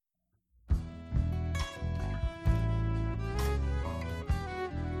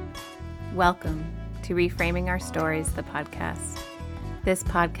Welcome to Reframing Our Stories, the podcast. This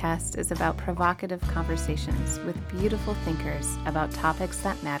podcast is about provocative conversations with beautiful thinkers about topics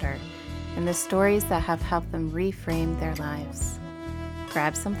that matter and the stories that have helped them reframe their lives.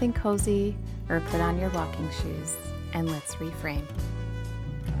 Grab something cozy or put on your walking shoes and let's reframe.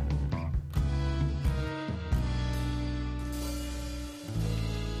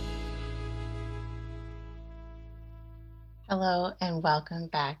 Hello and welcome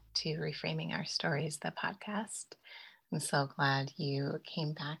back to Reframing Our Stories, the podcast. I'm so glad you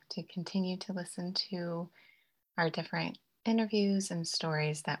came back to continue to listen to our different interviews and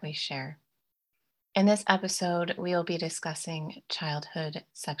stories that we share. In this episode, we will be discussing childhood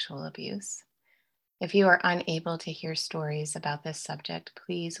sexual abuse. If you are unable to hear stories about this subject,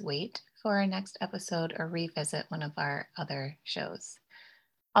 please wait for our next episode or revisit one of our other shows.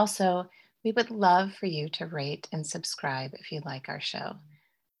 Also, we would love for you to rate and subscribe if you like our show.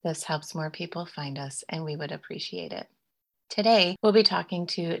 This helps more people find us, and we would appreciate it. Today, we'll be talking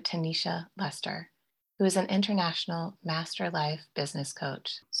to Tanisha Lester, who is an international master life business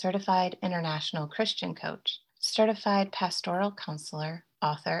coach, certified international Christian coach, certified pastoral counselor,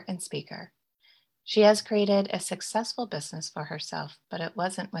 author, and speaker. She has created a successful business for herself, but it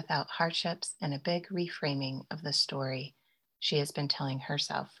wasn't without hardships and a big reframing of the story she has been telling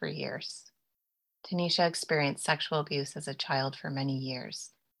herself for years. Tanisha experienced sexual abuse as a child for many years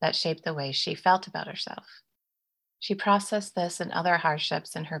that shaped the way she felt about herself. She processed this and other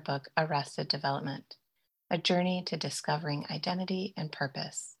hardships in her book, Arrested Development, A Journey to Discovering Identity and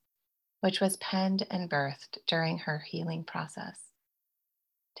Purpose, which was penned and birthed during her healing process.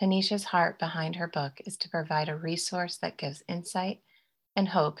 Tanisha's heart behind her book is to provide a resource that gives insight and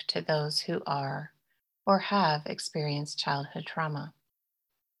hope to those who are or have experienced childhood trauma,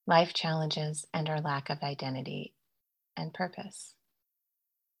 life challenges, and our lack of identity and purpose.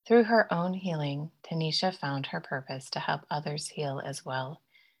 Through her own healing, Tanisha found her purpose to help others heal as well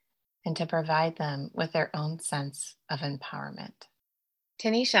and to provide them with their own sense of empowerment.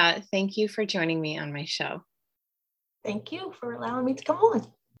 Tanisha, thank you for joining me on my show. Thank you for allowing me to come on.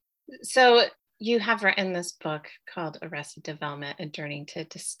 So you have written this book called Arrested Development, A Journey to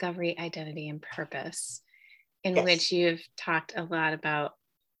Discovery, Identity, and Purpose, in which you've talked a lot about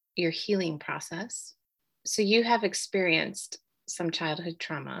your healing process. So you have experienced some childhood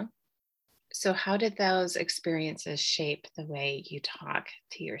trauma. So how did those experiences shape the way you talk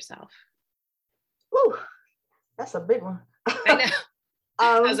to yourself? Ooh, that's a big one. I know.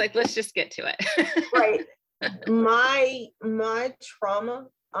 I was like, let's just get to it. Right. My trauma,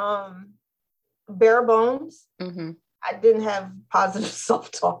 bare bones. Mm-hmm. I didn't have positive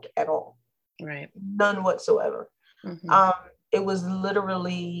self-talk at all. Right. None whatsoever. Mm-hmm. It was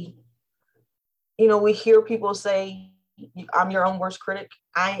literally, we hear people say, I'm your own worst critic.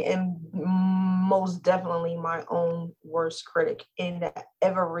 I am most definitely my own worst critic in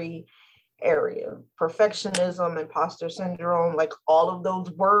every area. Perfectionism, imposter syndrome, like all of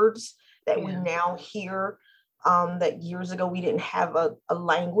those words that we now hear that years ago we didn't have a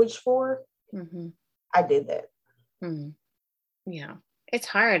language for. Mm-hmm. I did that. Mm-hmm. Yeah. It's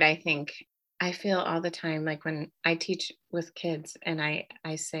hard, I think. I feel all the time, like when I teach with kids and I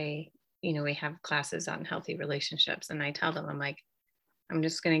say, we have classes on healthy relationships, and I tell them, I'm like, I'm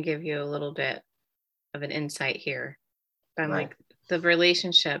just going to give you a little bit of an insight here. But I'm like, the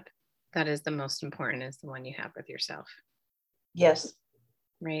relationship that is the most important is the one you have with yourself. Yes.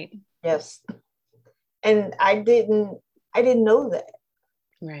 Right. Yes. And I didn't know that.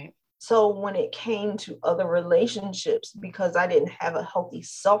 Right. So when it came to other relationships, because I didn't have a healthy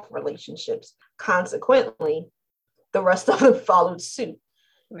self-relationships, consequently, the rest of them followed suit.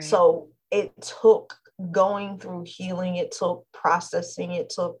 Right. So it took going through healing, it took processing, it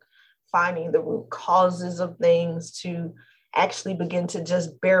took finding the root causes of things to actually begin to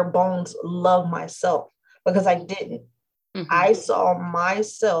just bare bones love myself, because I didn't. Mm-hmm. I saw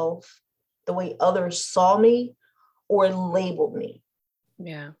myself the way others saw me or labeled me.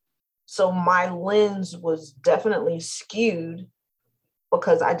 Yeah. So my lens was definitely skewed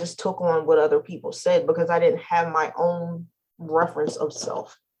because I just took on what other people said, because I didn't have my own reference of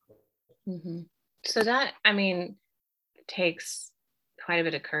self. Mm-hmm. So that, takes quite a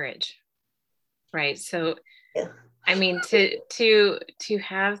bit of courage, right? So, to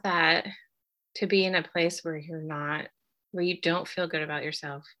have that, to be in a place where where you don't feel good about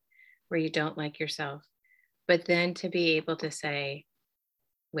yourself, where you don't like yourself, but then to be able to say,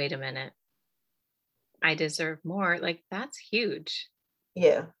 wait a minute, I deserve more. Like, that's huge.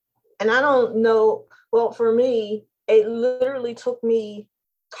 Yeah. And I don't know, well, for me, it literally took me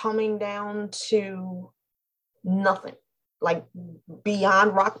coming down to nothing. like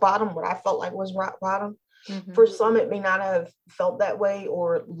beyond rock bottom, what I felt like was rock bottom. Mm-hmm. For some, it may not have felt that way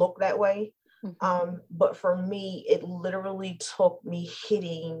or looked that way. Mm-hmm. But for me, it literally took me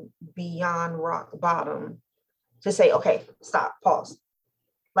hitting beyond rock bottom to say, okay, stop, pause.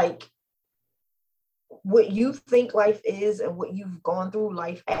 Like, what you think life is and what you've gone through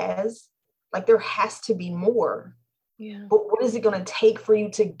life as, like, there has to be more. Yeah. But what is it going to take for you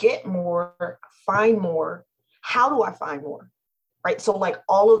to get more, find more? How do I find more? Right. So like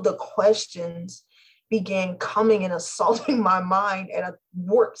all of the questions began coming and assaulting my mind at a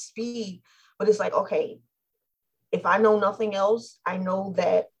warp speed. But it's like, okay, if I know nothing else, I know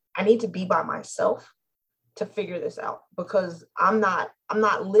that I need to be by myself to figure this out, because I'm not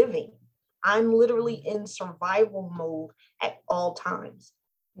living. I'm literally in survival mode at all times.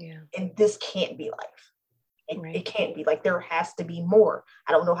 Yeah. And this can't be life. Right. It can't be. Like, there has to be more.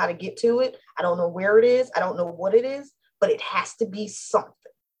 I don't know how to get to it. I don't know where it is. I don't know what it is, but it has to be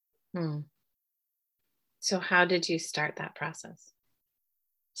something. So how did you start that process?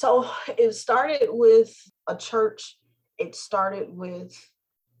 So it started with a church. It started with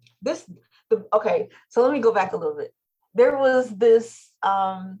this. Okay, so let me go back a little bit. There was this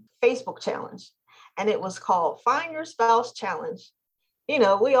Facebook challenge, and it was called Find Your Spouse Challenge. You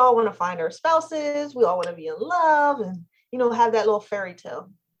know, we all want to find our spouses. We all want to be in love and, you know, have that little fairy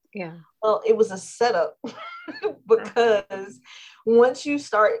tale. Yeah. Well, it was a setup because once you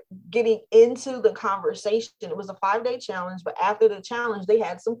start getting into the conversation, it was a 5-day challenge, but after the challenge, they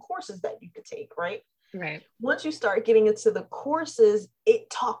had some courses that you could take, right? Right. Once you start getting into the courses, it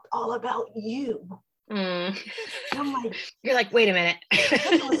talked all about you. And I'm like, you're like, wait a minute.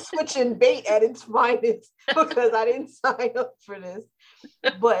 This was switching bait at its finest, because I didn't sign up for this.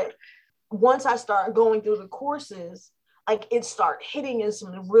 But once I started going through the courses, like, it started hitting in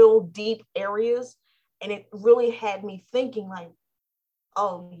some real deep areas. And it really had me thinking like,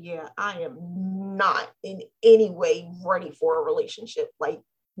 oh yeah, I am not in any way ready for a relationship. Like,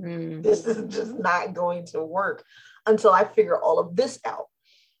 this is just not going to work until I figure all of this out.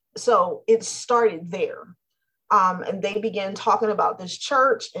 So it started there. And they began talking about this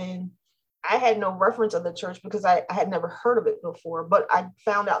church, and I had no reference of the church because I had never heard of it before, but I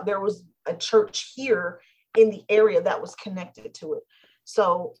found out there was a church here in the area that was connected to it.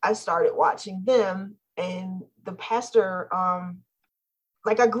 So I started watching them, and the pastor,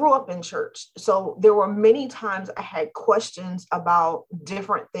 like, I grew up in church. So there were many times I had questions about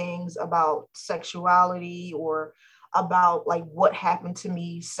different things, about sexuality, or about like what happened to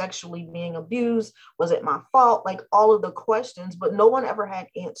me sexually, being abused. Was it my fault? Like, all of the questions, but no one ever had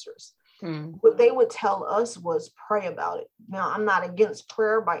answers. What they would tell us was pray about it. Now, I'm not against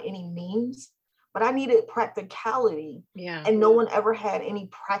prayer by any means, but I needed practicality. Yeah. And no one ever had any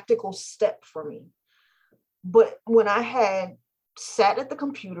practical step for me. But when I had sat at the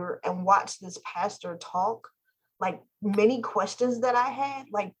computer and watched this pastor talk, like, many questions that I had,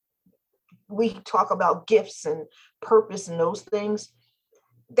 like, we talk about gifts and purpose and those things,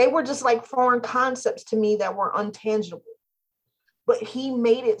 they were just like foreign concepts to me that were untangible. But he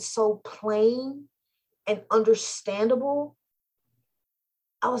made it so plain and understandable.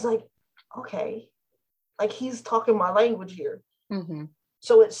 I was like, okay, like, he's talking my language here.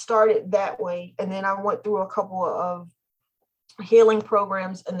 So it started that way. And then I went through a couple of healing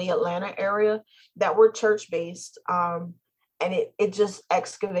programs in the Atlanta area that were church-based. And it just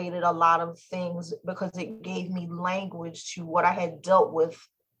excavated a lot of things, because it gave me language to what I had dealt with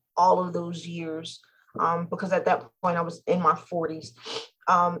all of those years. Because at that point I was in my 40s.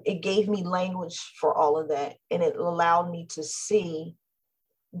 It gave me language for all of that. And it allowed me to see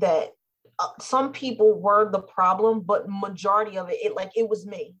that some people were the problem, but majority of it was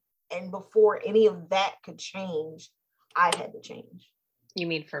me. And before any of that could change, I had to change. You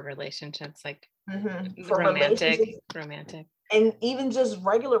mean for relationships, like for romantic, and even just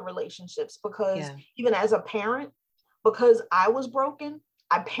regular relationships, because even as a parent, because I was broken,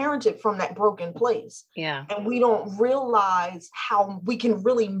 I parented from that broken place. Yeah. And we don't realize how we can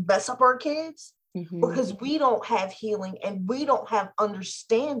really mess up our kids because we don't have healing and we don't have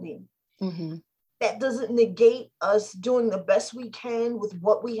understanding. That doesn't negate us doing the best we can with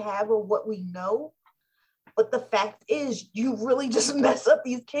what we have or what we know. But the fact is, you really just mess up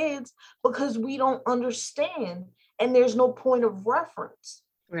these kids because we don't understand, and there's no point of reference.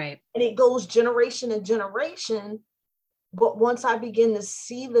 Right. And it goes generation to generation. But once I begin to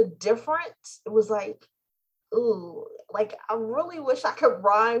see the difference, it was like, ooh, like, I really wish I could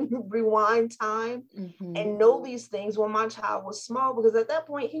rewind time and know these things when my child was small, because at that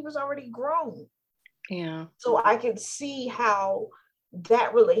point he was already grown. Yeah. So I could see how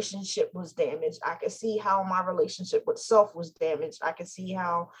that relationship was damaged. I could see how my relationship with self was damaged. I could see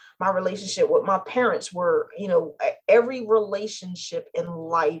how my relationship with my parents were, every relationship in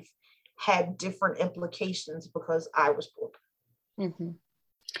life had different implications because I was broken. Mm-hmm.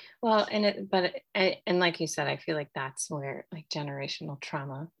 Well, and like you said, I feel like that's where like generational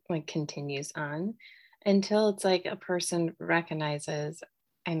trauma like continues on until it's like a person recognizes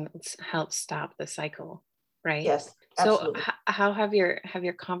and helps stop the cycle, right? Yes, So absolutely. how have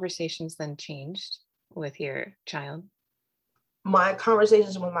your conversations then changed with your child? My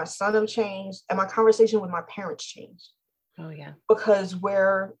conversations with my son have changed, and my conversation with my parents changed. Oh yeah. Because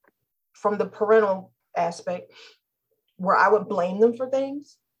where from the parental aspect, where I would blame them for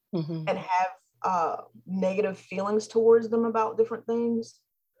things Mm-hmm. and have negative feelings towards them about different things,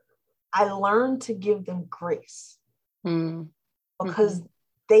 I learned to give them grace because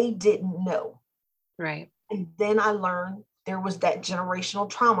they didn't know. Right. And then I learned there was that generational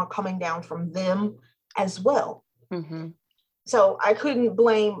trauma coming down from them as well. Mm-hmm. So I couldn't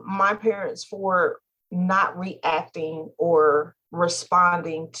blame my parents for not reacting or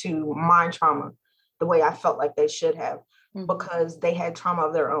responding to my trauma the way I felt like they should have, because they had trauma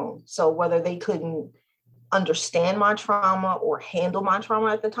of their own. So whether they couldn't understand my trauma or handle my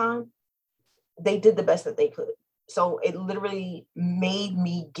trauma at the time, they did the best that they could. So it literally made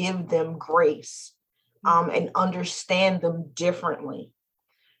me give them grace and understand them differently.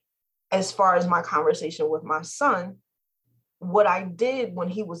 As far as my conversation with my son, what I did when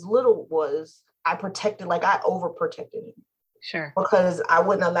he was little was I overprotected him. Sure. Because I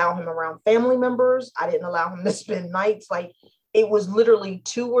wouldn't allow him around family members. I didn't allow him to spend nights. Like, it was literally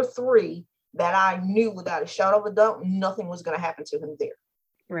 2 or 3 that I knew without a shadow of a doubt, nothing was going to happen to him there.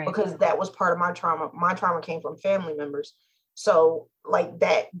 Right. Because that was part of my trauma. My trauma came from family members. So like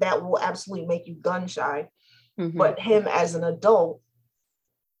that will absolutely make you gun shy. But him as an adult,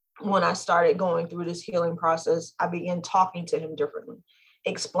 when I started going through this healing process, I began talking to him differently,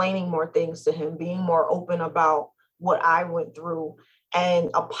 explaining more things to him, being more open about what I went through,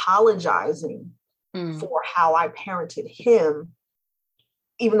 and apologizing for how I parented him,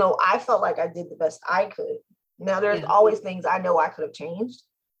 even though I felt like I did the best I could. Now, there's always things I know I could have changed,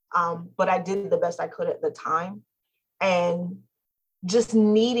 but I did the best I could at the time. And just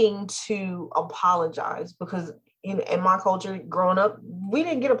needing to apologize, because in my culture growing up, we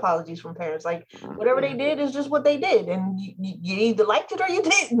didn't get apologies from parents. Like, whatever they did is just what they did, and you either liked it or you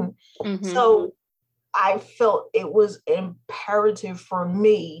didn't. So I felt it was imperative for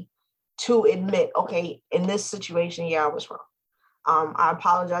me to admit, okay, in this situation, I was wrong. I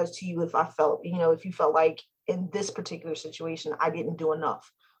apologize to you if I felt, if you felt like in this particular situation I didn't do enough,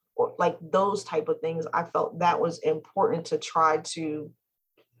 or like those type of things. I felt that was important to try to,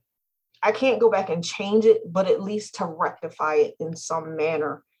 I can't go back and change it, but at least to rectify it in some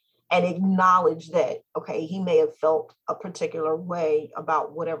manner and acknowledge that, okay, he may have felt a particular way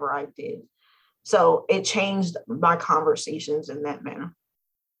about whatever I did. So it changed my conversations in that manner.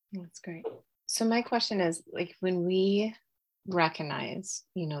 That's great. So my question is, like, when we recognize,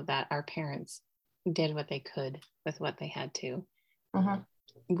 that our parents did what they could with what they had to,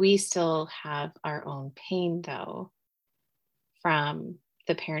 we still have our own pain, though, from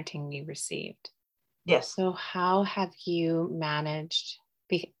the parenting we received. Yes. So how have you managed,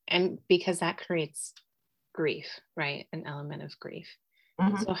 and because that creates grief, right? An element of grief.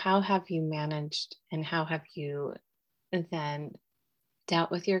 So how have you managed, and how have you then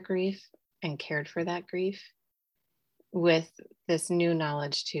dealt with your grief and cared for that grief with this new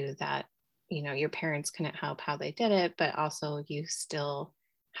knowledge too, that your parents couldn't help how they did it, but also you still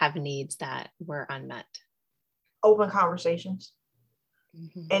have needs that were unmet? Open conversations.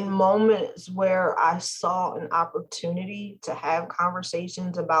 In moments where I saw an opportunity to have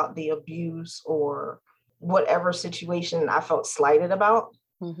conversations about the abuse or whatever situation I felt slighted about,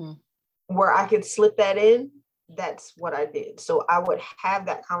 where I could slip that in, that's what I did. So I would have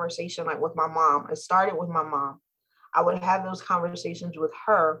that conversation, like with my mom. It started with my mom. I would have those conversations with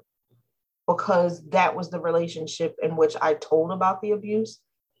her because that was the relationship in which I told about the abuse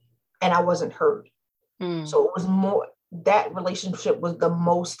and I wasn't heard. So it was more, that relationship was the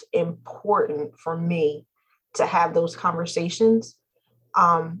most important for me to have those conversations.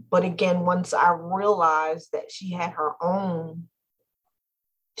 But again, once I realized that she had her own,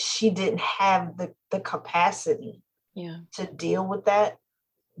 she didn't have the capacity to deal with that.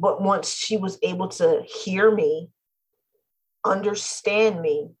 But once she was able to hear me, understand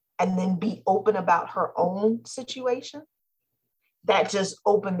me, and then be open about her own situation, that just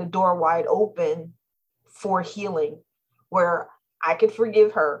opened the door wide open for healing, where I could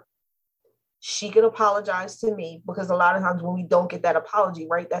forgive her She could apologize to me, because a lot of times when we don't get that apology,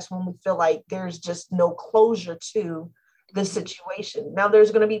 right, that's when we feel like there's just no closure to the situation. Now,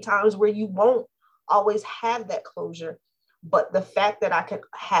 there's going to be times where you won't always have that closure, but the fact that I could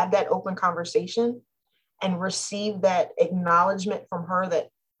have that open conversation and receive that acknowledgement from her that,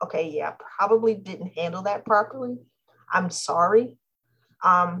 okay, yeah, I probably didn't handle that properly. I'm sorry.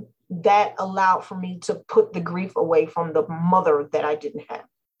 That allowed for me to put the grief away from the mother that I didn't have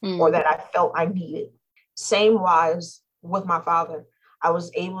or that I felt I needed. Same wise with my father. I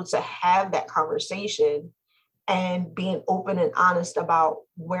was able to have that conversation and being open and honest about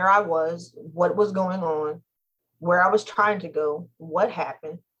where I was, what was going on, where I was trying to go, what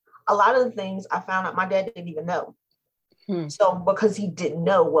happened. A lot of the things I found out my dad didn't even know. So because he didn't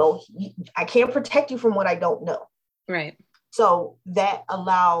know, well, I can't protect you from what I don't know. Right. So that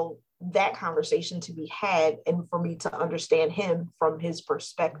allowed that conversation to be had and for me to understand him from his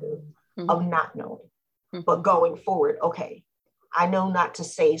perspective of not knowing. But going forward, okay, I know not to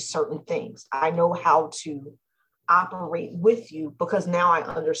say certain things. I know how to operate with you because now I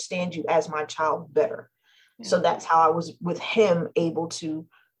understand you as my child better. Yeah. So that's how I was with him able to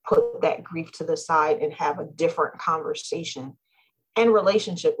put that grief to the side and have a different conversation and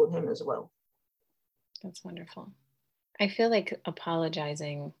relationship with him as well. That's wonderful. I feel like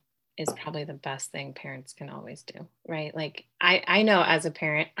apologizing is probably the best thing parents can always do, right? Like I know as a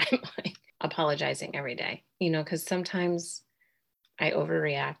parent, I'm like apologizing every day, because sometimes I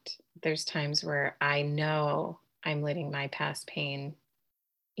overreact. There's times where I know I'm letting my past pain,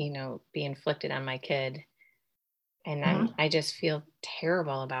 be inflicted on my kid. And I just feel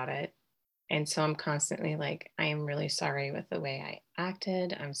terrible about it. And so I'm constantly like, I am really sorry with the way I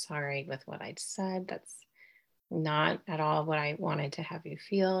acted. I'm sorry with what I said. That's not at all what I wanted to have you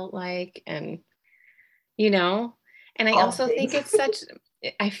feel like. And, and I also think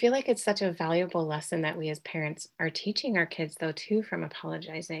I feel like it's such a valuable lesson that we as parents are teaching our kids though, too, from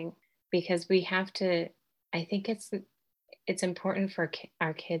apologizing, because we have to, I think it's important for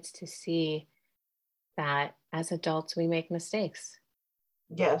our kids to see that as adults, we make mistakes.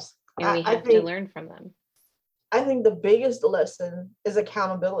 Yes. And we have to learn from them. I think the biggest lesson is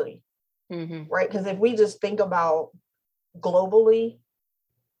accountability, right? Because if we just think about globally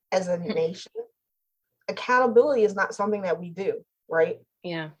as a nation, accountability is not something that we do, right?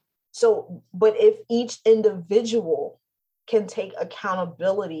 Yeah. So, but if each individual can take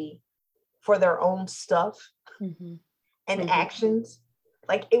accountability for their own stuff and actions,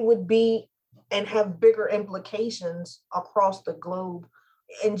 like it would be and have bigger implications across the globe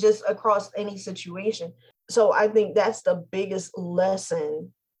and just across any situation. So I think that's the biggest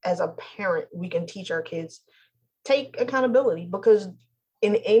lesson as a parent we can teach our kids. Take accountability, because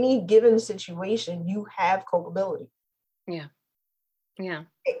in any given situation, you have culpability. Yeah. Yeah.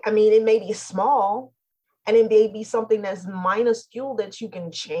 I mean, it may be small and it may be something that's minuscule that you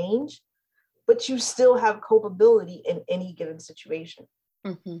can change, but you still have culpability in any given situation.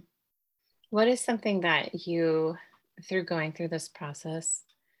 What is something that you, through going through this process,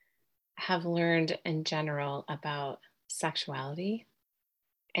 have learned in general about sexuality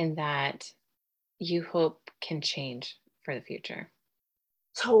and that you hope can change for the future?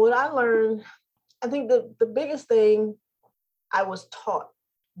 So what I learned, I think the biggest thing I was taught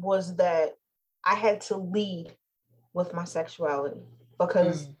was that I had to lead with my sexuality,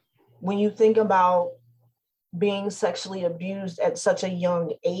 because when you think about being sexually abused at such a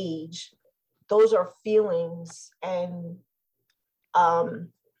young age, those are feelings and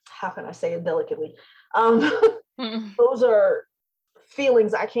how can I say it delicately? Those are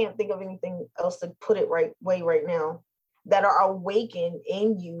feelings, I can't think of anything else to put it right now, that are awakened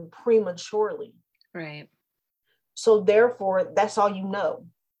in you prematurely. Right. So therefore, that's all you know,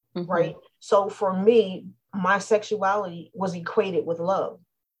 right? So for me, my sexuality was equated with love.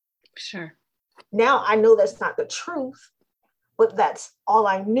 Sure. Now I know that's not the truth, but that's all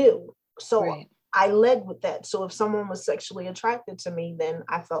I knew. So I led with that. So if someone was sexually attracted to me, then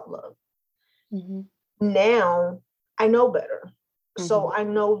I felt love. Now I know better. So I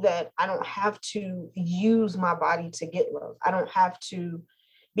know that I don't have to use my body to get love. I don't have to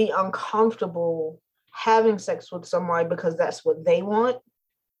be uncomfortable having sex with somebody because that's what they want.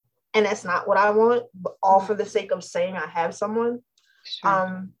 And that's not what I want, but all for the sake of saying I have someone.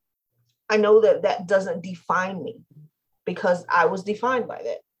 Sure. I know that that doesn't define me, because I was defined by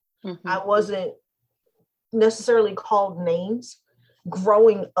that. I wasn't necessarily called names.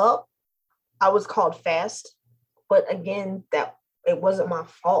 Growing up, I was called fast, but again, that it wasn't my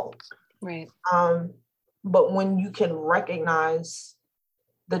fault. Right. But when you can recognize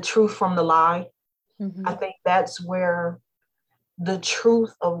the truth from the lie, I think that's where the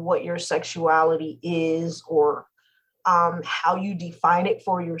truth of what your sexuality is, or how you define it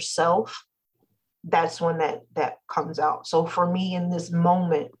for yourself, that's when that comes out. So for me in this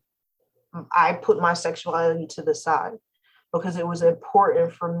moment, I put my sexuality to the side because it was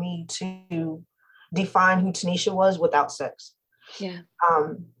important for me to define who Tanisha was without sex. Yeah.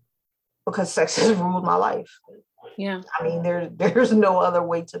 Because sex has ruled my life. Yeah. I mean, there's no other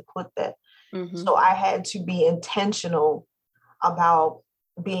way to put that. Mm-hmm. So I had to be intentional about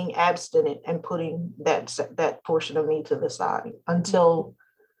being abstinent and putting that portion of me to the side until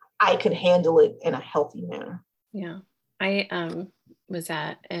I could handle it in a healthy manner. Yeah. I was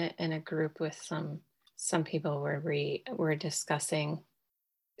in a group with some people where we were discussing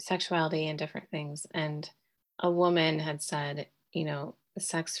sexuality and different things. And a woman had said,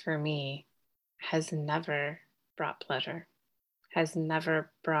 sex for me has never brought pleasure, has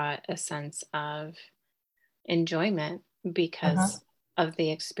never brought a sense of enjoyment because of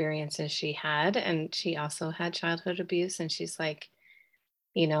the experiences she had. And she also had childhood abuse. And she's like,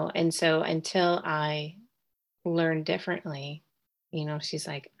 and so until I learn differently, she's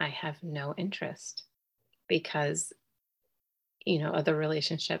like, I have no interest because, of the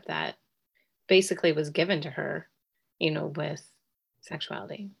relationship that basically was given to her, with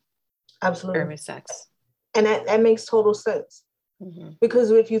sexuality. Absolutely. Or with sex. And that makes total sense. Mm-hmm.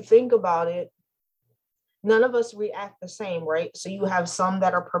 Because if you think about it, none of us react the same, right? So you have some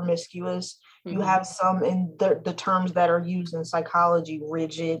that are promiscuous. Mm-hmm. You have some in the terms that are used in psychology,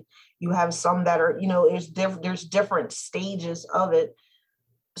 rigid. You have some that are, there's different stages of it.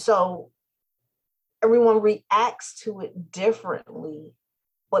 So everyone reacts to it differently,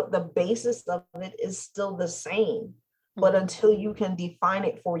 but the basis of it is still the same. Mm-hmm. But until you can define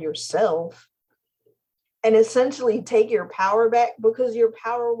it for yourself and essentially take your power back, because your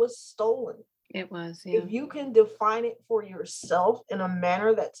power was stolen. It was, yeah. If you can define it for yourself in a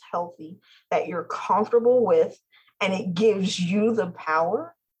manner that's healthy, that you're comfortable with, and it gives you the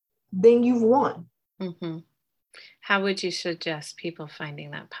power, then you've won. Mm-hmm. How would you suggest people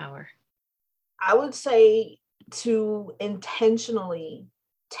finding that power? I would say to intentionally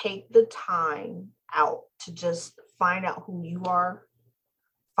take the time out to just find out who you are,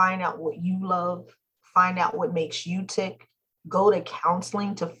 find out what you love, find out what makes you tick. Go to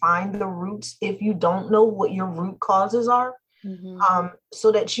counseling to find the roots if you don't know what your root causes are,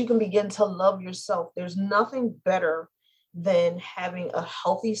 so that you can begin to love yourself. There's nothing better than having a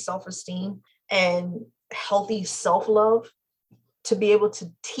healthy self-esteem and healthy self-love to be able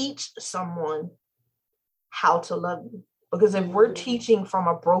to teach someone how to love you. Because if we're teaching from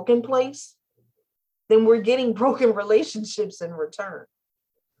a broken place, then we're getting broken relationships in return.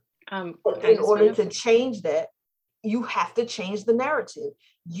 But in order to change that, you have to change the narrative.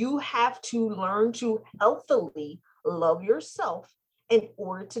 You have to learn to healthily love yourself in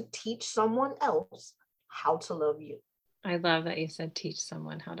order to teach someone else how to love you. I love that you said teach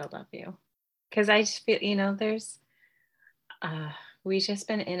someone how to love you. Because I just feel, we've just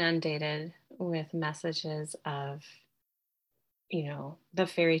been inundated with messages of, the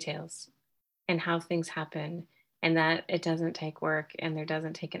fairy tales and how things happen, and that it doesn't take work and there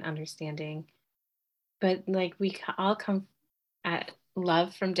doesn't take an understanding. But like we all come at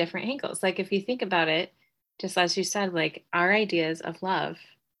love from different angles. Like if you think about it, just as you said, like our ideas of love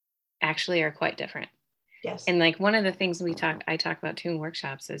actually are quite different. Yes. And like one of the things I talk about too in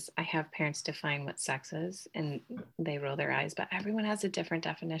workshops is I have parents define what sex is and they roll their eyes, but everyone has a different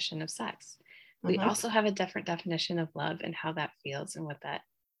definition of sex. We also have a different definition of love and how that feels and what that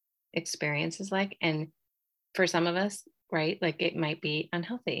experience is like. And for some of us, right, like it might be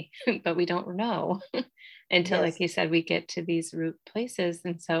unhealthy, but we don't know until, like you said, we get to these root places.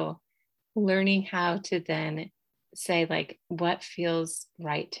 And so learning how to then say like what feels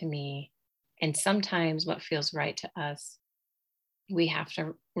right to me, and sometimes what feels right to us, we have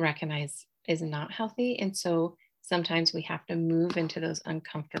to recognize is not healthy. And so sometimes we have to move into those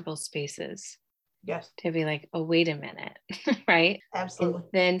uncomfortable spaces. Yes. To be like, oh, wait a minute, right? Absolutely. And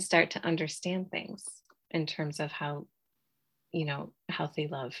then start to understand things in terms of how, healthy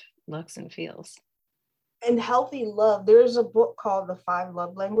love looks and feels. And healthy love, there's a book called The 5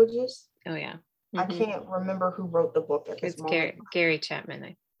 Love Languages. Oh, yeah. I can't remember who wrote the book at this moment. Gary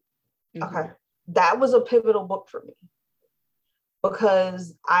Chapman. Okay. That was a pivotal book for me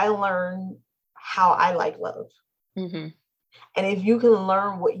because I learned how I like love. And if you can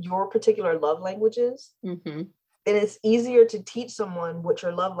learn what your particular love language is, then it's easier to teach someone what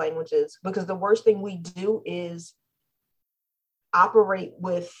your love language is, because the worst thing we do is operate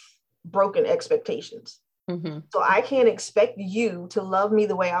with broken expectations. So I can't expect you to love me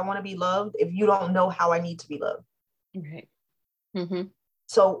the way I want to be loved if you don't know how I need to be loved. Right. Mm-hmm.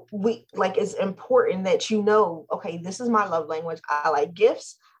 So it's important that okay, this is my love language. I like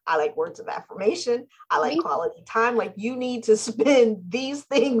gifts. I like words of affirmation. I like quality time. Like, you need to spend these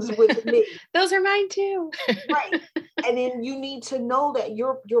things with me. Those are mine too. Right. And then you need to know that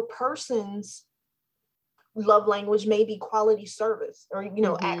your person's love language may be quality service or,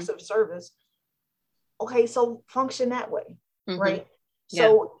 acts of service. Okay, so function that way. Right.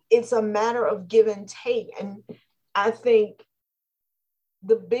 So it's a matter of give and take. And I think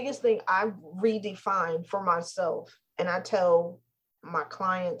the biggest thing I redefine for myself, and I tell my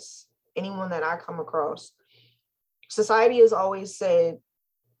clients, anyone that I come across, society has always said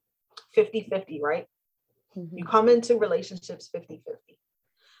 50-50, right? You come into relationships 50-50.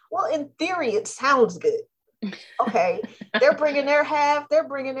 Well, in theory, it sounds good. Okay, they're bringing their half,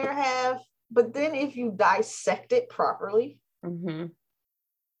 but then if you dissect it properly, 50-50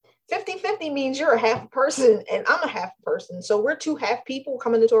 means you're a half person and I'm a half person. So we're two half people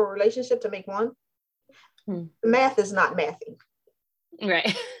coming into a relationship to make one. Math is not mathing.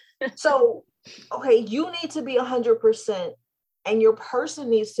 Right. So, okay, you need to be 100% and your person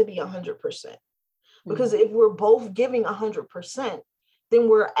needs to be 100%. Because if we're both giving 100%, then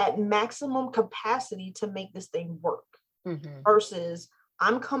we're at maximum capacity to make this thing work. Versus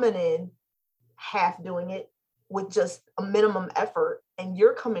I'm coming in half doing it with just a minimum effort and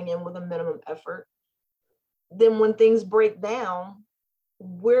you're coming in with a minimum effort. Then when things break down,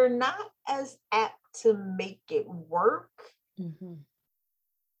 we're not as apt to make it work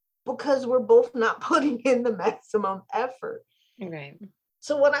because we're both not putting in the maximum effort. Right.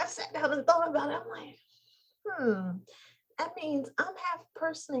 So when I sat down and thought about it, I'm like, that means I'm half a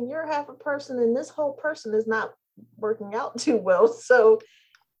person and you're half a person and this whole person is not working out too well. So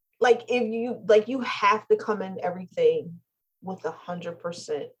if you have to come in everything with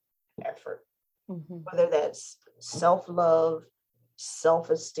 100% effort, whether that's self-love,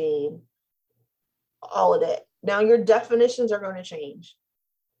 self-esteem, all of that. Now your definitions are going to change.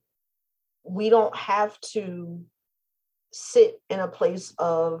 We don't have to sit in a place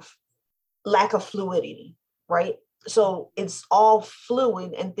of lack of fluidity, right? So it's all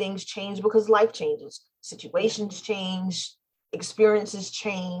fluid and things change because life changes, situations change, experiences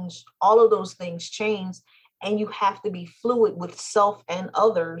change, all of those things change. And you have to be fluid with self and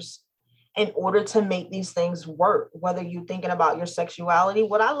others in order to make these things work. Whether you're thinking about your sexuality,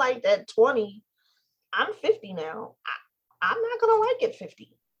 what I liked at 20, I'm 50 now. I'm not going to like it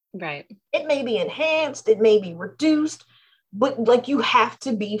 50. Right. It may be enhanced, it may be reduced, but you have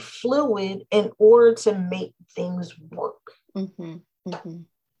to be fluid in order to make things work.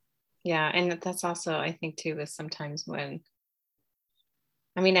 Yeah. And that's also, I think too, is sometimes at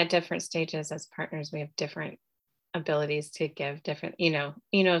different stages as partners, we have different abilities to give different,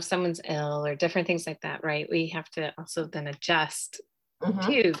 if someone's ill or different things like that, right? We have to also then adjust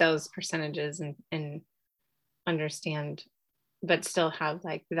to those percentages and understand, but still have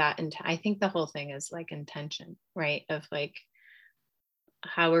that. And I think the whole thing is intention, right? Of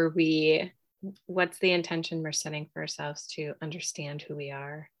what's the intention we're setting for ourselves to understand who we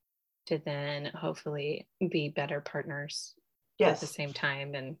are, to then hopefully be better partners at the same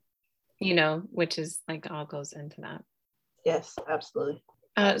time. And, which is all goes into that. Yes, absolutely.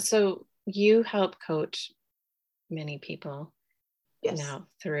 So you help coach many people now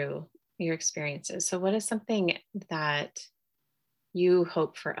through your experiences. So what is something that you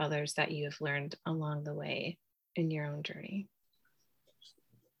hope for others that you have learned along the way in your own journey?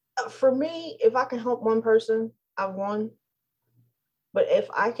 For me, if I can help one person, I won. But if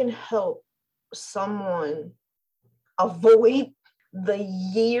I can help someone avoid the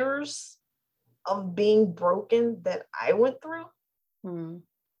years of being broken that I went through,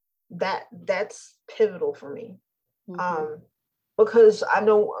 that's pivotal for me. Because I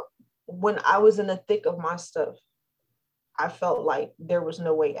know when I was in the thick of my stuff, I felt like there was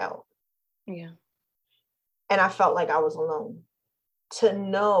no way out. Yeah. And I felt like I was alone. To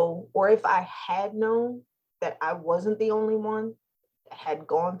know, or if I had known that I wasn't the only one that had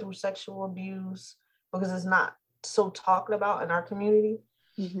gone through sexual abuse, because it's not so talked about in our community.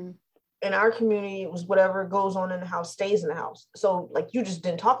 In our community, it was whatever goes on in the house stays in the house. So you just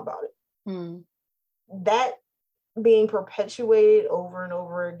didn't talk about it. That being perpetuated over and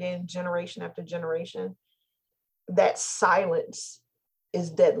over again, generation after generation, that silence is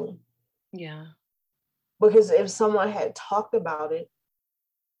deadly. Yeah. Because if someone had talked about it,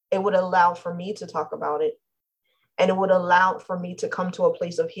 it would allow for me to talk about it. And it would allow for me to come to a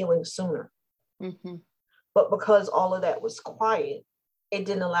place of healing sooner. But because all of that was quiet, it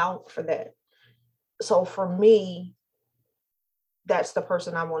didn't allow for that. So for me, that's the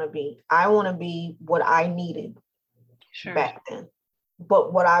person I want to be. I want to be what I needed back then.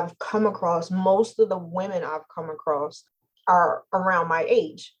 But what I've come across, most of the women I've come across are around my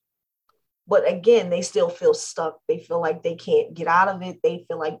age. But again, they still feel stuck. They feel like they can't get out of it. They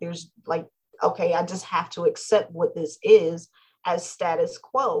feel like there's like, okay, I just have to accept what this is as status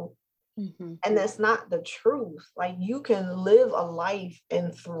quo. Mm-hmm. And that's not the truth. Like, you can live a life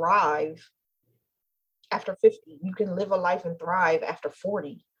and thrive after 50. You can live a life and thrive after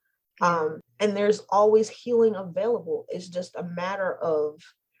 40. And there's always healing available. It's just a matter of,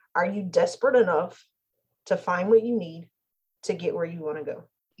 are you desperate enough to find what you need to get where you want to go?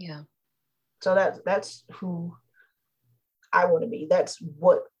 Yeah. So that's who I want to be. That's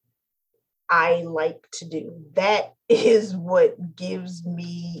what I like to do. That is what gives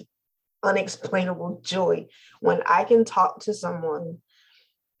me unexplainable joy. When I can talk to someone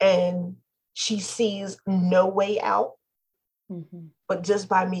and she sees no way out, mm-hmm. but just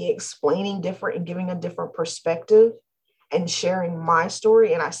by me explaining different and giving a different perspective and sharing my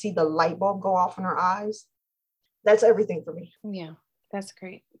story, and I see the light bulb go off in her eyes, that's everything for me. Yeah, that's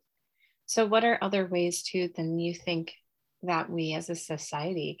great. So what are other ways too, then you think that we as a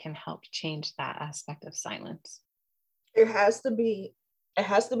society can help change that aspect of silence? It has to be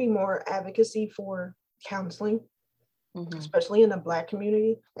more advocacy for counseling, mm-hmm. especially in the Black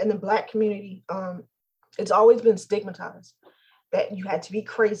community. In the Black community, it's always been stigmatized that you had to be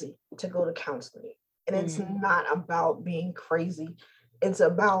crazy to go to counseling. And it's not about being crazy. It's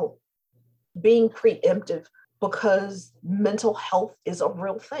about being preemptive, because mental health is a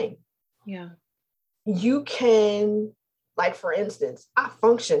real thing. Yeah. You can, like, for instance, I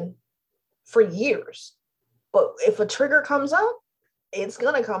function for years, but if a trigger comes up, it's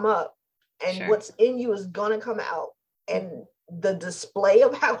going to come up, and sure. What's in you is going to come out. And the display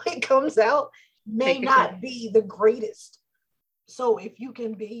of how it comes out may not be the greatest. So if you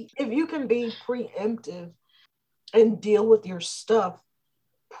can be preemptive and deal with your stuff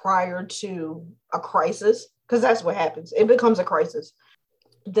prior to a crisis, because that's what happens. It becomes a crisis.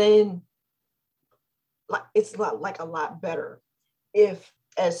 Then it's a lot better if,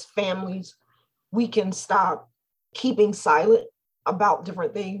 as families, we can stop keeping silent about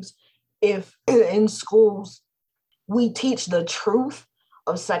different things. If in schools we teach the truth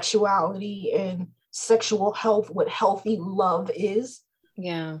of sexuality and sexual health, what healthy love is,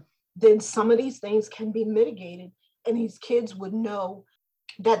 then some of these things can be mitigated, and these kids would know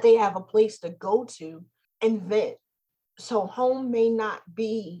that they have a place to go to and vent. So home may not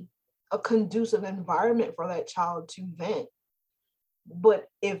be a conducive environment for that child to vent, but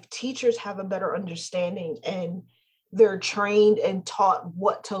if teachers have a better understanding and they're trained and taught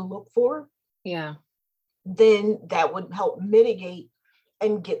what to look for, then that would help mitigate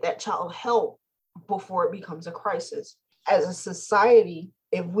and get that child help before it becomes a crisis. As a society,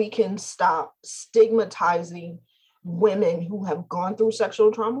 if we can stop stigmatizing women who have gone through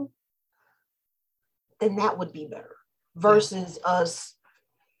sexual trauma, then that would be better versus us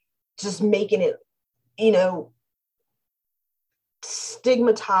just making it,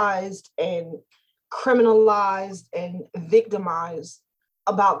 stigmatized and criminalized and victimized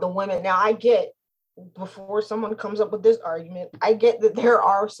about the women. Now, I get, before someone comes up with this argument, I get that there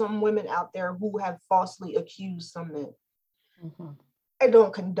are some women out there who have falsely accused some men. Mm-hmm. I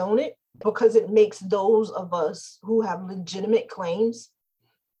don't condone it, because it makes those of us who have legitimate claims,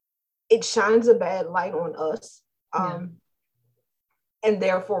 it shines a bad light on us. And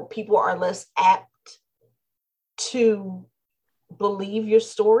therefore people are less apt to believe your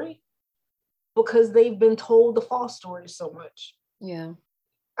story because they've been told the false story so much. Yeah.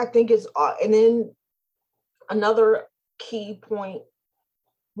 I think it's, and then another key point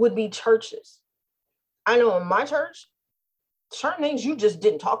would be churches. I know in my church, certain things you just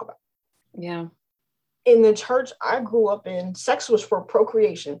didn't talk about. Yeah. In the church I grew up in, sex was for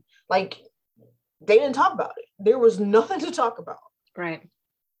procreation. Like, they didn't talk about it. There was nothing to talk about. Right.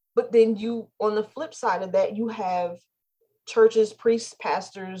 But then on the flip side of that, you have churches, priests,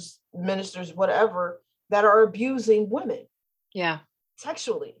 pastors, ministers, whatever, that are abusing women. Yeah.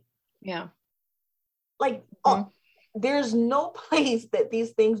 Sexually. Yeah. Like, there's no place that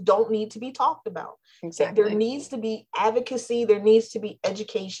these things don't need to be talked about. Exactly. There needs to be advocacy. There needs to be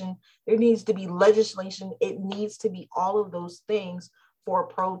education. There needs to be legislation. It needs to be all of those things for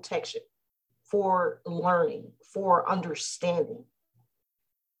protection, for learning, for understanding.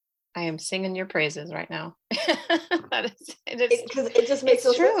 I am singing your praises right now. Because it just makes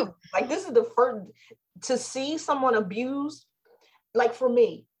it true. Sense. Like, this is the first to see someone abused. Like, for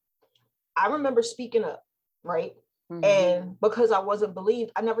me, I remember speaking up, right? Mm-hmm. And because I wasn't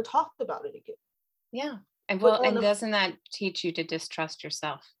believed, I never talked about it again. Yeah. And doesn't that teach you to distrust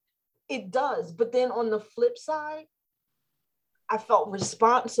yourself? It does. But then on the flip side, I felt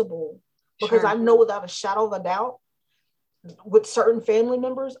responsible because I know without a shadow of a doubt with certain family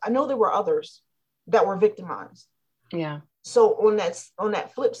members, I know there were others that were victimized. Yeah. So on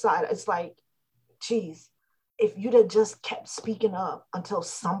that flip side, it's like, geez, if you'd have just kept speaking up until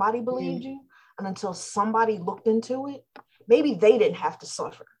somebody believed you and until somebody looked into it, maybe they didn't have to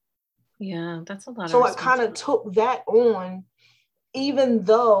suffer. Yeah, that's a lot. So I kind of took that on, even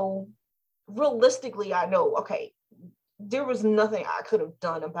though realistically I know, okay, there was nothing I could have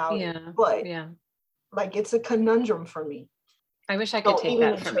done about it. But like, it's a conundrum for me. I wish I could take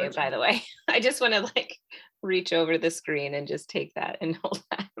that from you, by the way. I just want to like reach over the screen and just take that and hold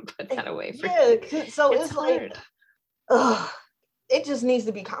that and put that away for you. So it's like, it just needs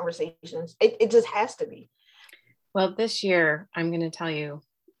to be conversations. It just has to be. Well, this year, I'm going to tell you,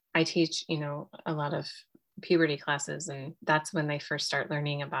 I teach, a lot of puberty classes, and that's when they first start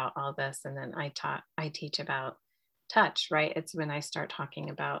learning about all this. And then I teach about touch, right? It's when I start talking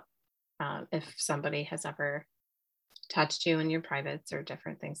about if somebody has ever touched you in your privates or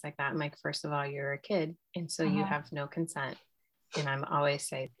different things like that. I'm like, first of all, you're a kid, and so you have no consent. And I'm always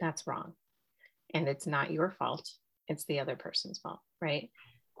say that's wrong, and it's not your fault. It's the other person's fault, right?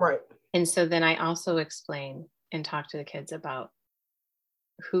 Right. And so then I also explain and talk to the kids about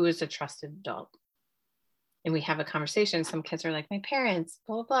who is a trusted adult. And we have a conversation. Some kids are like, my parents,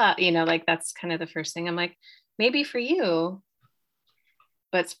 blah, blah, blah. Like that's kind of the first thing. I'm like, maybe for you,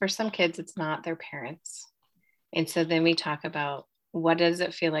 but for some kids, it's not their parents. And so then we talk about, what does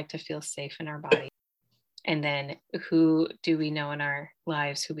it feel like to feel safe in our body? And then who do we know in our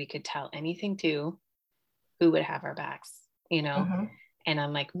lives who we could tell anything to, who would have our backs, And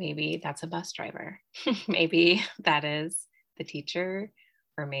I'm like, maybe that's a bus driver. Maybe that is the teacher,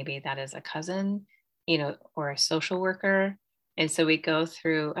 or maybe that is a cousin, or a social worker. And so we go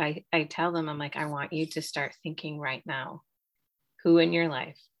through, I tell them, I'm like, I want you to start thinking right now, who in your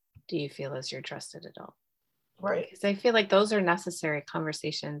life do you feel is your trusted adult? Right. Because I feel like those are necessary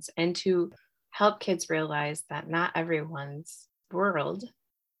conversations, and to help kids realize that not everyone's world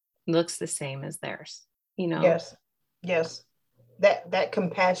looks the same as theirs, Yes. That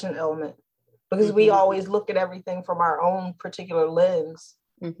compassion element, because we always look at everything from our own particular lens.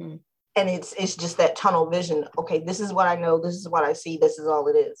 And it's just that tunnel vision. Okay, this is what I know, this is what I see, this is all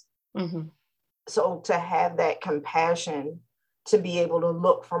it is. So to have that compassion, to be able to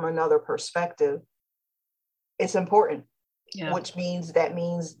look from another perspective, it's important. Which means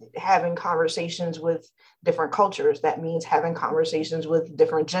having conversations with different cultures. That means having conversations with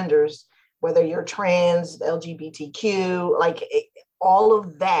different genders, whether you're trans, LGBTQ, like all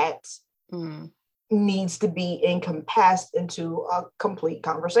of that needs to be encompassed into a complete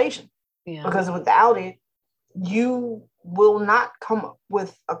conversation. Because without it, you will not come up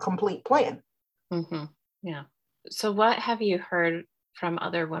with a complete plan. Yeah. So what have you heard from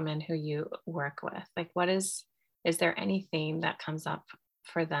other women who you work with? Like, is there anything that comes up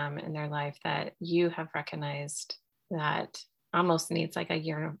for them in their life that you have recognized that almost needs like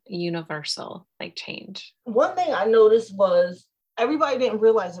a universal like change? One thing I noticed was everybody didn't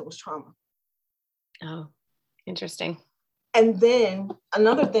realize it was trauma. Oh, interesting. And then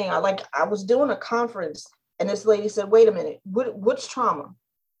another thing, I was doing a conference and this lady said, wait a minute, what's trauma?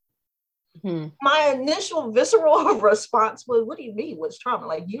 My initial visceral response was, what do you mean what's trauma?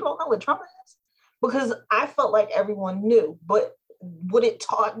 Like, you don't know what trauma is? Because I felt like everyone knew, but what it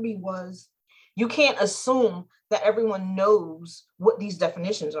taught me was you can't assume that everyone knows what these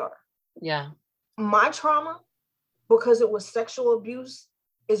definitions are. Yeah. My trauma, because it was sexual abuse,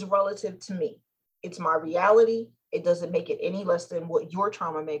 is relative to me. It's my reality. It doesn't make it any less than what your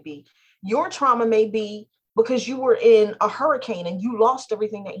trauma may be. Your trauma may be because you were in a hurricane and you lost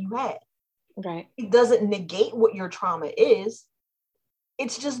everything that you had. Right. It doesn't negate what your trauma is.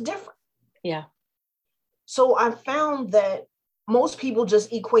 It's just different. Yeah. So I found that most people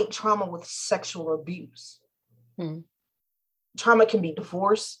just equate trauma with sexual abuse. Trauma can be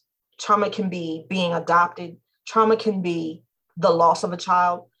divorce. Trauma can be being adopted. Trauma can be the loss of a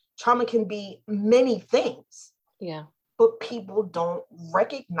child. Trauma can be many things. Yeah. But people don't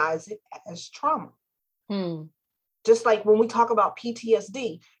recognize it as trauma. Just like when we talk about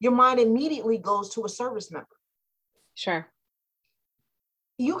PTSD, your mind immediately goes to a service member. Sure.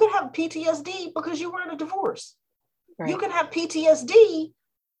 You can have PTSD because you were in a divorce. Right. You can have PTSD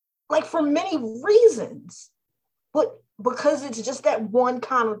like for many reasons, but because it's just that one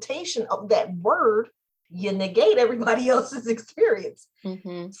connotation of that word, you negate everybody else's experience.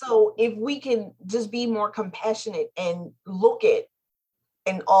 So if we can just be more compassionate and look at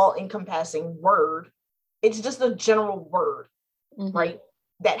an all-encompassing word, it's just a general word, right?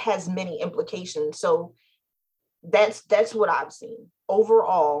 That has many implications. So That's what I've seen.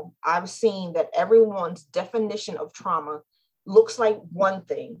 Overall, I've seen that everyone's definition of trauma looks like one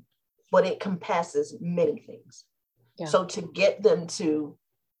thing, but it compasses many things. Yeah. So to get them to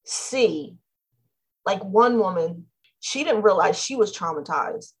see, like one woman, she didn't realize she was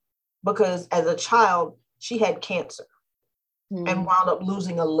traumatized because as a child, she had cancer and wound up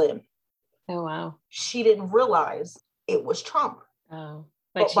losing a limb. Oh, wow. She didn't realize it was trauma. Oh,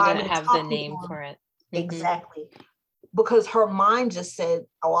 like she didn't have the name for it. Exactly. Because her mind just said,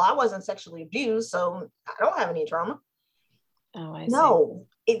 oh, I wasn't sexually abused, so I don't have any trauma. Oh, I see. No,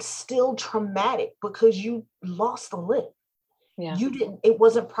 it's still traumatic because you lost a limb. Yeah. It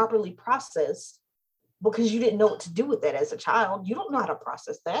wasn't properly processed because you didn't know what to do with that as a child. You don't know how to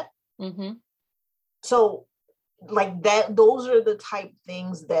process that. Mm-hmm. So like that, those are the type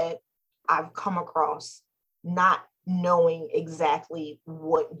things that I've come across, not knowing exactly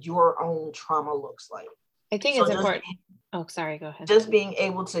what your own trauma looks like. I think it's important. Oh, sorry, go ahead. Just being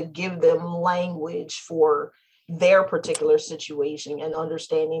able to give them language for their particular situation and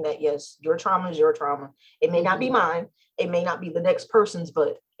understanding that, yes, your trauma is your trauma. It may not be mine. It may not be the next person's,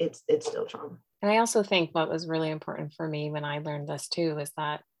 but it's still trauma. And I also think what was really important for me when I learned this too, is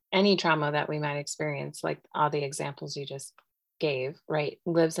that any trauma that we might experience, like all the examples you just gave, right,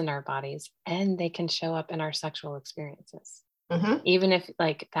 lives in our bodies and they can show up in our sexual experiences. Mm-hmm. Even if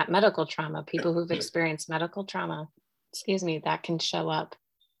like that medical trauma, people who've experienced medical trauma, that can show up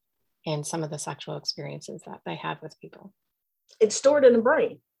in some of the sexual experiences that they have with people. It's stored in the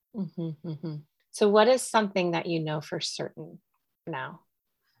brain. Mm-hmm, mm-hmm. So what is something that you know for certain now?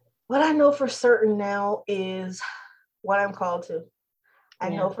 What I know for certain now is what I'm called to. I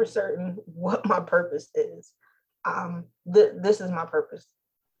know for certain what my purpose is. This is my purpose.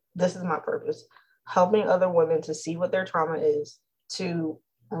 This is my purpose. Helping other women to see what their trauma is, to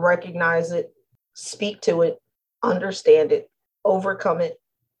recognize it, speak to it, understand it, overcome it,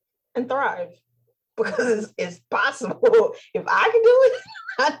 and thrive. Because it's possible. If I can do it,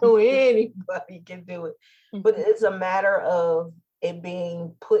 I know anybody can do it. But it's a matter of it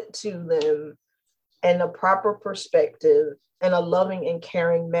being put to them in a proper perspective, in a loving and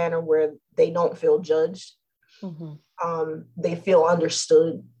caring manner where they don't feel judged. Mm-hmm. They feel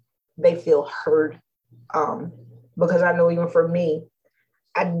understood. They feel heard. Because I know even for me,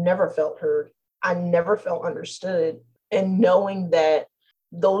 I never felt heard. I never felt understood. And knowing that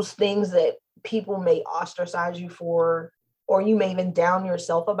those things that people may ostracize you for, or you may even down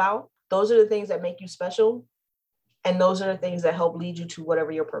yourself about, those are the things that make you special. And those are the things that help lead you to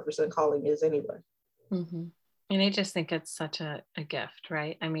whatever your purpose and calling is anyway. Mm-hmm. And I just think it's such a gift,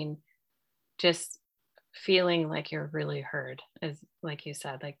 right? I mean, just feeling like you're really heard is, like you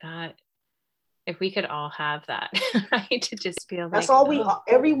said, like that. If we could all have that, right? To just feel that's like, all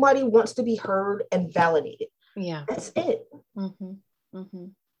everybody wants to be heard and validated. Yeah. That's it. Mm-hmm. Mm-hmm.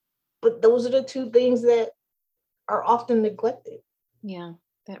 But those are the two things that are often neglected. Yeah,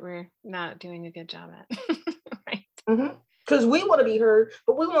 that we're not doing a good job at. Right. Because we want to be heard,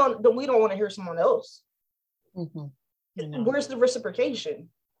 but we don't want to hear someone else. Mm-hmm. Where's the reciprocation?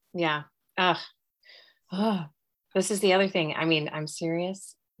 Yeah. This is the other thing. I mean, I'm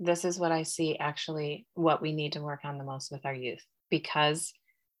serious. This is what I see actually what we need to work on the most with our youth, because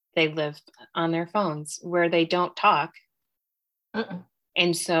they live on their phones where they don't talk.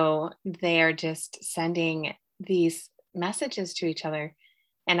 And so they are just sending these messages to each other.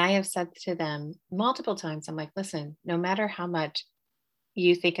 And I have said to them multiple times, I'm like, listen, no matter how much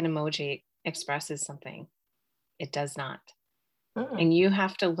you think an emoji expresses something, it does not. And you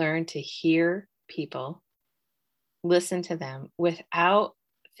have to learn to hear people, listen to them without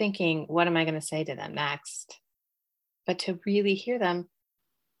thinking, what am I going to say to them next? But to really hear them.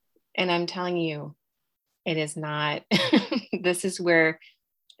 And I'm telling you, it is not, this is where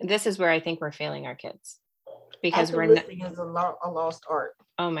I think we're failing our kids, because we're not, is a lost art.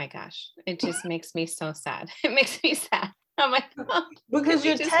 Oh my gosh. It just makes me so sad. It makes me sad. I'm like, oh, because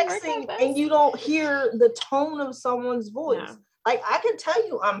you're texting and you don't hear the tone of someone's voice. Yeah. Like, I can tell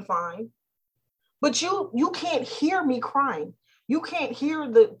you I'm fine, but you can't hear me crying. You can't hear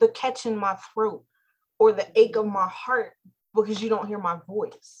the catch in my throat or the ache of my heart because you don't hear my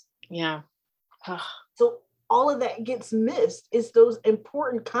voice. Yeah. So all of that gets missed. It's those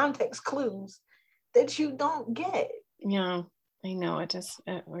important context clues that you don't get. Yeah, I know. It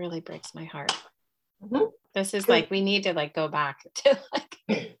really breaks my heart. This is like, we need to like go back to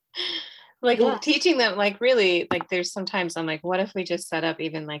like teaching them, like really, like there's sometimes I'm like, what if we just set up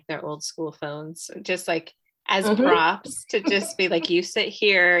even like their old school phones, just like as props to just be like, you sit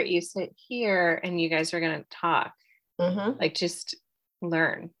here, and you guys are going to talk. Like just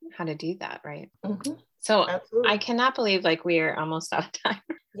learn how to do that, right? So Absolutely. I cannot believe like we are almost out of time.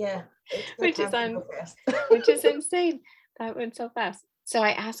 Yeah. which is insane. That went so fast. So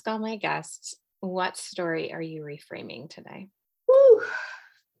I ask all my guests, what story are you reframing today? Woo.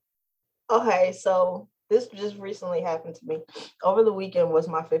 Okay, so this just recently happened to me. Over the weekend was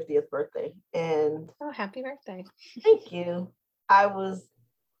my 50th birthday. And oh, happy birthday. Thank you. I'm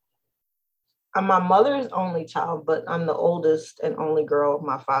my mother's only child, but I'm the oldest and only girl of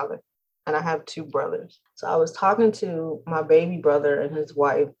my father. And I have two brothers. So I was talking to my baby brother and his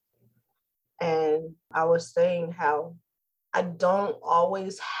wife, and I was saying how I don't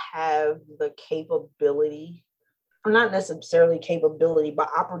always have the capability, or not necessarily capability, but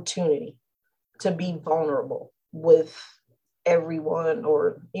opportunity to be vulnerable with everyone,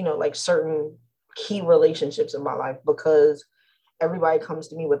 or, like certain key relationships in my life, because everybody comes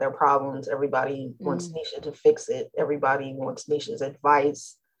to me with their problems. Everybody wants Nisha to fix it. Everybody wants Nisha's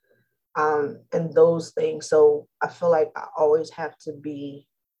advice, and those things. So I feel like I always have to be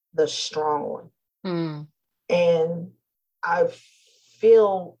the strong one. And I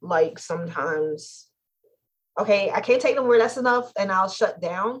feel like sometimes, okay, I can't take them where that's enough, and I'll shut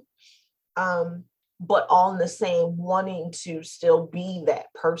down. But all in the same, wanting to still be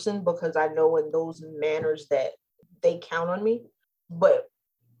that person, because I know in those manners that they count on me. But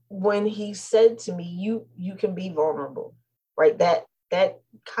when he said to me, you can be vulnerable, right? That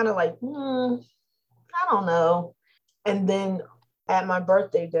kind of like, I don't know. And then at my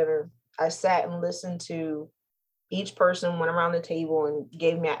birthday dinner, I sat and listened to each person, went around the table and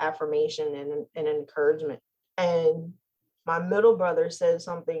gave me an affirmation and an encouragement. And my middle brother said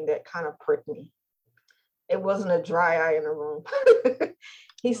something that kind of pricked me. It wasn't a dry eye in the room.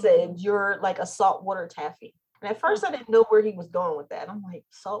 He said, "You're like a saltwater taffy." And at first I didn't know where he was going with that. I'm like,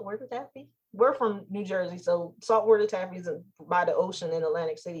 saltwater taffy? We're from New Jersey, so saltwater taffy by the ocean in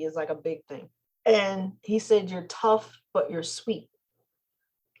Atlantic City is like a big thing. And he said, "You're tough, but you're sweet."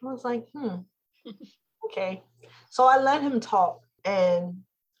 I was like, okay. So I let him talk and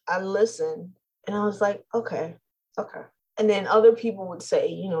I listened, and I was like, okay. And then other people would say,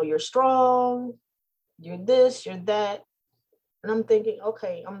 "You're strong, you're this, you're that." And I'm thinking,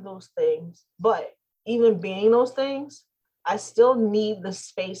 okay, I'm those things. But even being those things, I still need the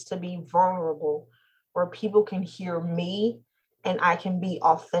space to be vulnerable, where people can hear me and I can be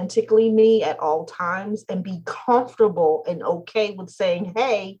authentically me at all times and be comfortable and okay with saying,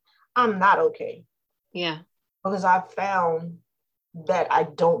 "Hey, I'm not okay." Yeah. Because I found that I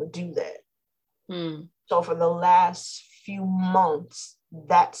don't do that. So for the last few months,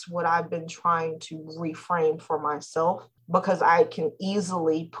 that's what I've been trying to reframe for myself, because I can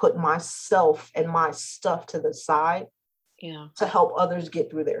easily put myself and my stuff to the side to help others get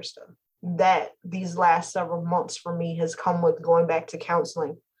through their stuff. That these last several months for me has come with going back to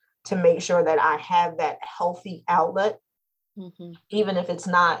counseling to make sure that I have that healthy outlet, even if it's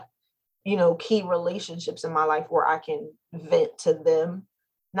not, key relationships in my life where I can vent to them.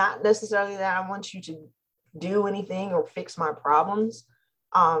 Not necessarily that I want you to do anything or fix my problems,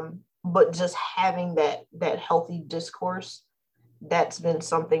 but just having that healthy discourse. That's been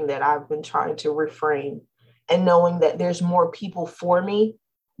something that I've been trying to reframe, and knowing that there's more people for me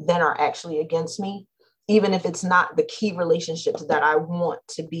than are actually against me, even if it's not the key relationships that I want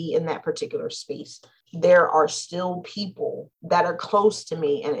to be in that particular space. There are still people that are close to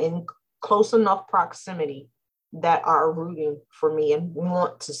me and in close enough proximity that are rooting for me and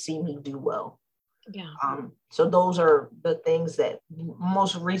want to see me do well. Yeah. So those are the things that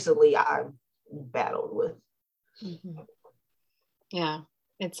most recently I've battled with. Yeah.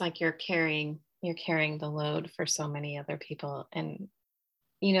 It's like you're carrying the load for so many other people. And,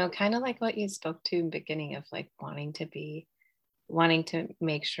 kind of like what you spoke to in the beginning of like wanting to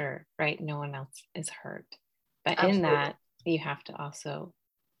make sure, right, no one else is hurt. But Absolutely. In that, you have to also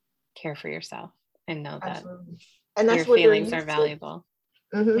care for yourself and know that and that's your feelings are valuable.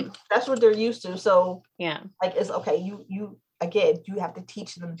 That's what they're used to. So yeah, like it's okay. You again, you have to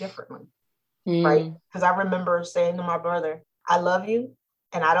teach them differently, right? Because I remember saying to my brother, "I love you,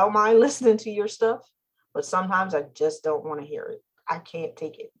 and I don't mind listening to your stuff, but sometimes I just don't want to hear it. I can't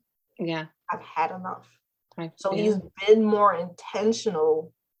take it. Yeah, I've had enough." So he's been more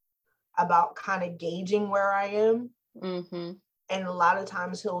intentional about kind of gauging where I am. And a lot of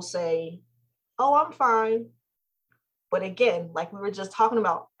times he'll say, "Oh, I'm fine." But again, like we were just talking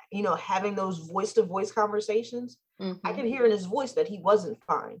about, having those voice-to-voice conversations, I could hear in his voice that he wasn't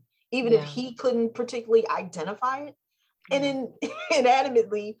fine, even if he couldn't particularly identify it. And then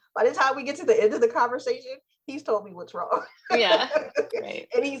inanimmately, by the time we get to the end of the conversation, he's told me what's wrong. Yeah. Right.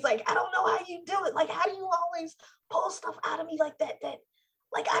 And he's like, "I don't know how you do it. Like, how do you always pull stuff out of me like that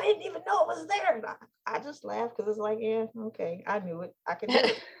Like, I didn't even know it was there. And I just laughed because it's like, yeah, okay, I knew it. I could do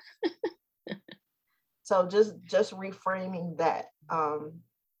it. So just reframing that,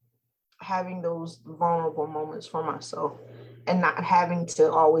 having those vulnerable moments for myself and not having to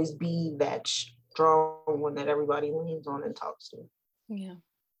always be that strong one that everybody leans on and talks to. Yeah.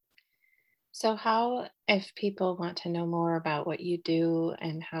 So how, if people want to know more about what you do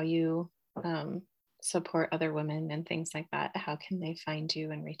and how you support other women and things like that, how can they find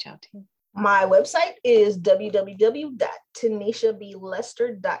you and reach out to you? My website is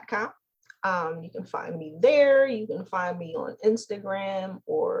www.tanishablester.com. You can find me there. You can find me on Instagram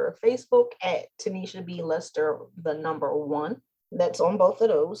or Facebook at Tanisha B. Lester, the number 1. That's on both of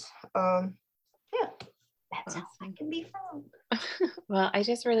those. Yeah, that's awesome. How I can be found. Well, I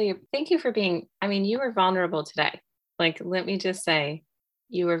just really thank you for being, I mean, you were vulnerable today. Like, let me just say,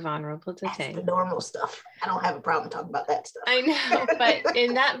 you were vulnerable today. That's the normal stuff. I don't have a problem talking about that stuff. I know, but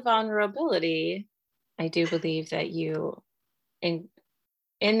in that vulnerability, I do believe that you, in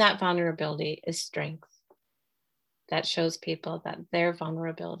that vulnerability is strength that shows people that their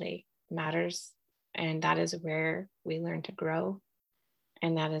vulnerability matters. And that is where we learn to grow.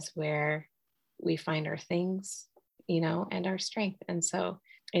 And that is where we find our things, and our strength. And so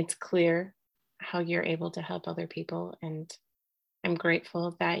it's clear how you're able to help other people. And I'm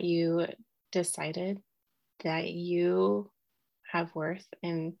grateful that you decided that you have worth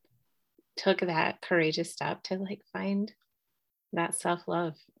and took that courageous step to find that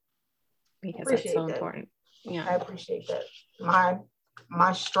self-love, because that's so important. Yeah, I appreciate that.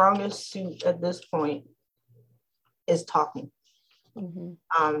 My strongest suit at this point is talking.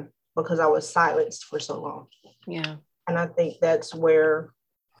 Mm-hmm. Because I was silenced for so long. Yeah. And I think that's where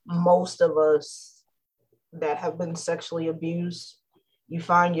most of us that have been sexually abused, you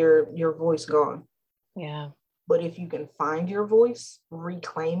find your voice gone. Yeah. But if you can find your voice,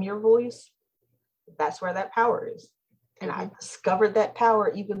 reclaim your voice, that's where that power is. And I discovered that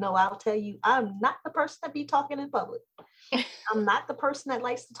power, even though I'll tell you, I'm not the person that be talking in public. I'm not the person that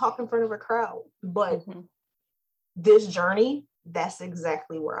likes to talk in front of a crowd. But this journey, that's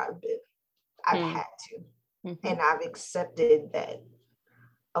exactly where I've been. I've had to. And I've accepted that,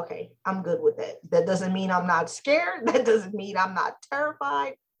 okay, I'm good with that. That doesn't mean I'm not scared. That doesn't mean I'm not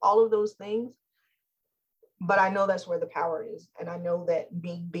terrified. All of those things. But I know that's where the power is. And I know that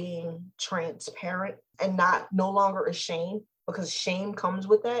me being transparent and no longer ashamed, because shame comes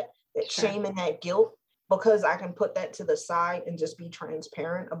with that shame and that guilt, because I can put that to the side and just be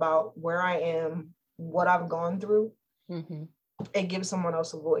transparent about where I am, what I've gone through. It gives someone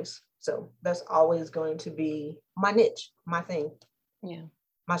else a voice. So that's always going to be my niche, my thing. Yeah.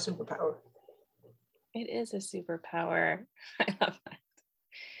 My superpower. It is a superpower. I love that.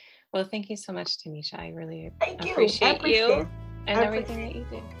 Well, thank you so much, Tanisha. I really appreciate you and everything that you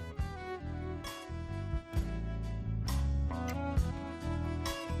do.